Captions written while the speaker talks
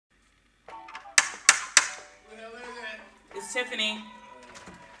Miss Tiffany.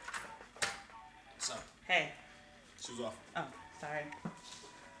 What's up? Hey. Shoes off. Oh, sorry.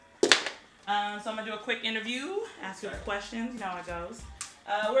 So I'm going to do a quick interview, ask you questions, you know how it goes.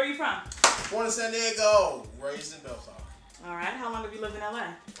 Where are you from? Born in San Diego, raised in Bellflower. All right, how long have you lived in LA? All my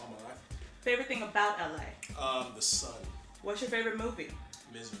life. Favorite thing about LA? The sun. What's your favorite movie?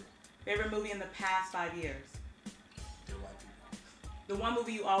 Misery. Favorite movie in the past 5 years? Dear white people. The one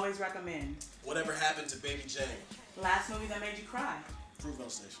movie you always recommend? Whatever Happened to Baby Jane. Last movie that made you cry?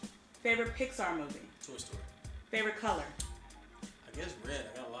 Fruitvale Station. Favorite Pixar movie? Toy Story. Favorite color? I guess red.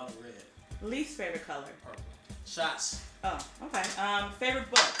 I got a lot of red. Least favorite color? Purple. Shots. Oh, okay.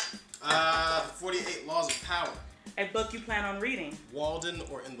 Favorite book? 48 Laws of Power. A book you plan on reading? Walden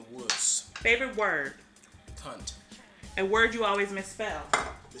or In the Woods. Favorite word? Cunt. A word you always misspell?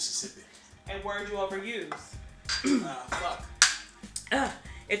 Mississippi. A word you overuse? Fuck.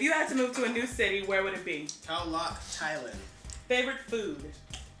 If you had to move to a new city, where would it be? Khao Lak, Thailand. Favorite food?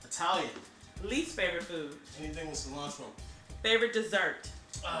 Italian. Least favorite food? Anything with cilantro. Favorite dessert?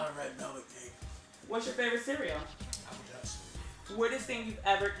 Red velvet cake. What's your favorite cereal? Apple Jackson. Weirdest thing you've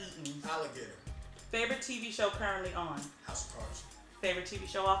ever eaten? Alligator. Favorite TV show currently on? House of Cards. Favorite TV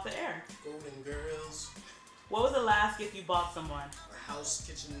show off the air? Golden Girls. What was the last gift you bought someone? A house,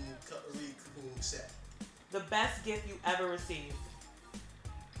 kitchen, cutlery, cooking set. The best gift you ever received?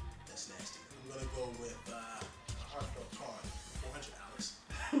 That's nasty. I'm gonna go with a heartfelt card.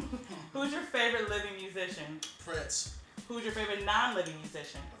 $400. Who's your favorite living musician? Prince. Who's your favorite non-living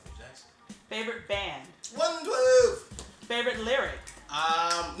musician? Michael Jackson. Favorite band? 112. Favorite lyric?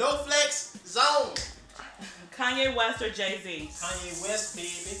 No flex zone. Kanye West or Jay-Z? Kanye West, baby.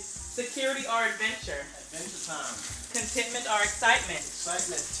 Security or adventure? Adventure time. Contentment or excitement?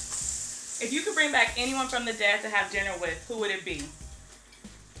 Excitement. If you could bring back anyone from the dead to have dinner with, who would it be?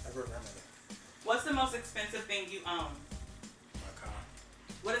 My grandmother. What's the most expensive thing you own? My car.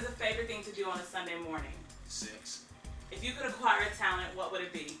 What is a favorite thing to do on a Sunday morning? Sex. If you could acquire a talent, what would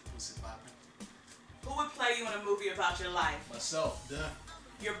it be? Pussy poppin'. Who would play you in a movie about your life? Myself, duh.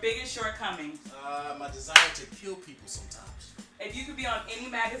 Your biggest shortcoming? My desire to kill people sometimes. If you could be on any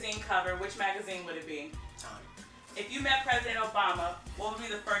magazine cover, which magazine would it be? Time. If you met President Obama, what would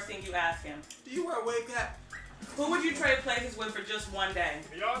be the first thing you ask him? Do you wear a wig cap? Who would you trade places with for just one day?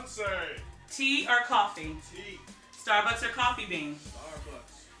 Beyonce. Tea or coffee? Tea. Starbucks or coffee bean?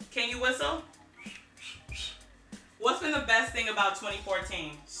 Starbucks. Can you whistle? What's been the best thing about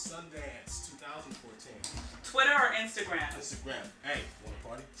 2014? Sundance 2014. Twitter or Instagram? Instagram. Hey, want a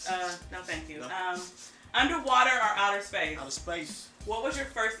party? No thank you. No. Underwater or outer space? Outer space. What was your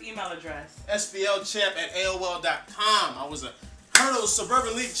first email address? SBLchamp@AOL.com. I was a Hurdle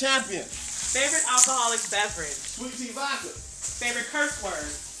Suburban League champion. Favorite alcoholic beverage? Sweet tea vodka. Favorite curse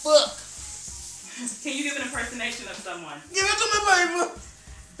word? Fuck. Can you give an impersonation of someone? Give it to me, baby.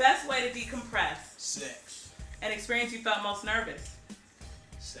 Best way to decompress? Sex. An experience you felt most nervous?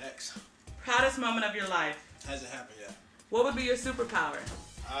 Sex. Proudest moment of your life? Hasn't happened yet. What would be your superpower?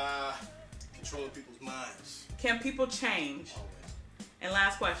 Controlling people's minds. Can people change? Always. And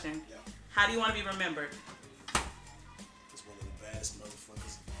last question. Yeah. How do you want to be remembered? It's one of the baddest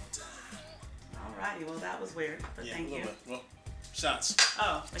motherfuckers of all time. Alrighty, well that was weird, but Yeah, thank a you. little bit. Well, shots.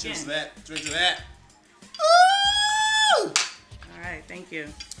 Oh, again. Cheers to that. Drink to that. Woo! Alright, thank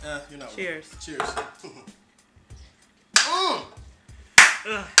you. You know. Cheers. Cheers. Ugh.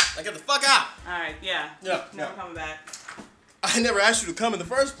 Now get the fuck out. Alright, yeah. Yeah. Never coming back. I never asked you to come in the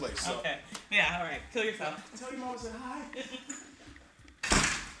first place. So. Okay. Yeah, alright. Kill yourself. Tell your mom I said hi.